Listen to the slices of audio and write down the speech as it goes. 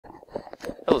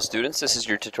Hello students, this is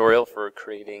your tutorial for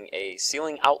creating a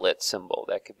ceiling outlet symbol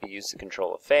that could be used to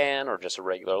control a fan or just a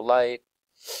regular light.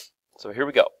 So here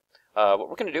we go. What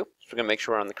we're going to do is we're going to make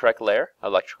sure we're on the correct layer,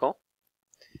 electrical.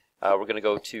 We're going to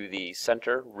go to the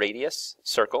center radius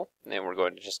circle, and we're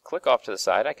going to just click off to the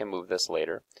side. I can move this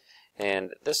later.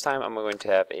 And this time I'm going to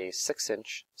have a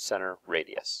 6-inch center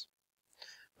radius.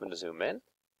 I'm going to zoom in,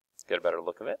 get a better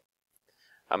look of it.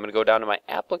 I'm going to go down to my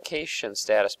application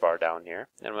status bar down here,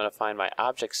 and I'm going to find my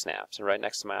object snaps. And right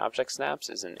next to my object snaps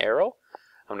is an arrow.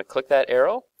 I'm going to click that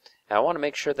arrow, and I want to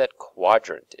make sure that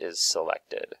quadrant is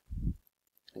selected.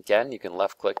 Again, you can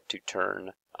left click to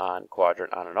turn on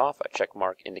quadrant on and off. A check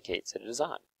mark indicates that it is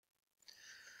on.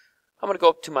 I'm going to go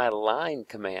up to my line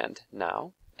command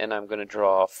now, and I'm going to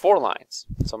draw 4 lines.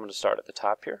 So I'm going to start at the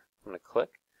top here. I'm going to click.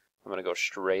 I'm going to go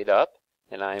straight up,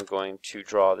 and I'm going to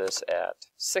draw this at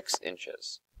 6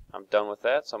 inches. I'm done with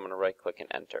that, so I'm going to right click and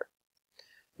enter.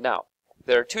 Now,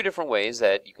 there are 2 different ways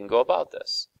that you can go about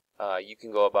this. You can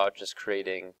go about just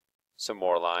creating some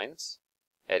more lines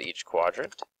at each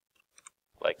quadrant,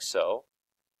 like so,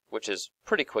 which is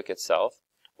pretty quick itself.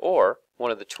 Or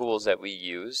one of the tools that we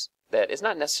use that is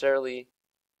not necessarily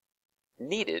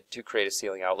needed to create a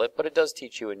ceiling outlet, but it does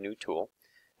teach you a new tool,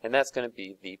 and that's going to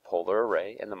be the polar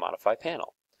array and the modify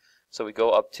panel. So we go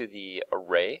up to the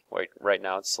array. Right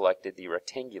now it's selected the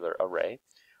rectangular array.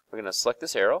 We're going to select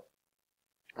this arrow.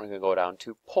 We're going to go down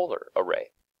to polar array.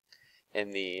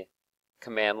 In the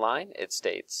command line it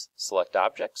states select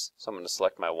objects. So I'm going to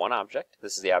select my one object.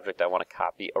 This is the object I want to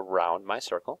copy around my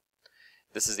circle.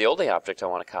 This is the only object I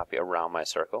want to copy around my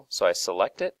circle. So I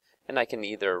select it, and I can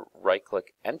either right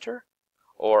click enter,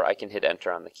 or I can hit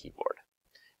enter on the keyboard.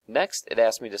 Next it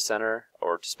asks me to center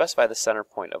or to specify the center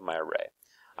point of my array.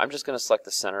 I'm just going to select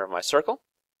the center of my circle,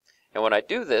 and when I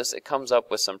do this it comes up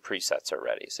with some presets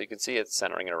already. So you can see it's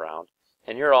centering it around,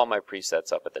 and here are all my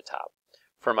presets up at the top.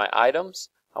 For my items,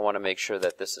 I want to make sure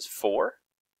that this is 4,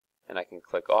 and I can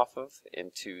click off of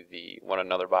into the one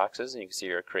another boxes, and you can see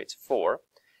here it creates 4,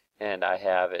 and I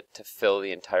have it to fill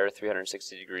the entire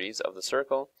 360 degrees of the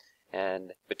circle,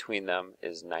 and between them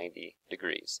is 90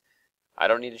 degrees. I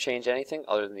don't need to change anything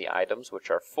other than the items,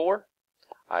 which are 4.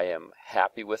 I am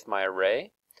happy with my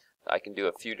array. I can do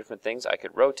a few different things. I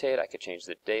could rotate, I could change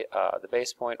the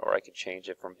base point, or I could change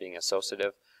it from being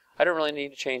associative. I don't really need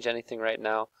to change anything right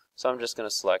now, so I'm just going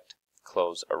to select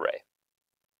close array.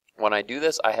 When I do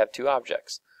this, I have 2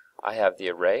 objects. I have the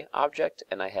array object,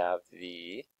 and I have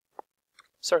the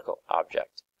circle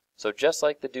object. So just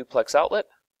like the duplex outlet,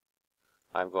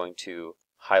 I'm going to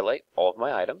highlight all of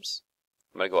my items.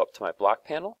 I'm going to go up to my block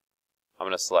panel. I'm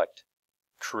going to select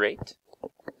create,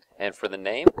 and for the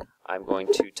name, I'm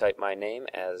going to type my name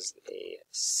as a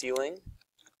ceiling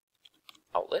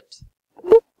outlet.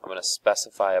 I'm going to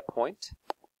specify a point,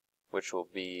 which will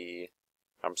be,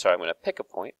 I'm going to pick a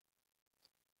point,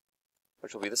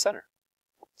 which will be the center.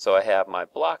 So I have my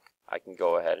block. I can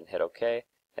go ahead and hit OK,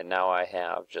 and now I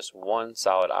have just one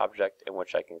solid object in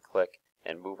which I can click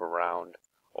and move around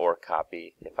or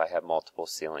copy if I have multiple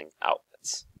ceiling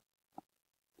outlets.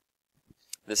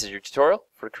 This is your tutorial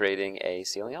for creating a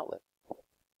ceiling outlet.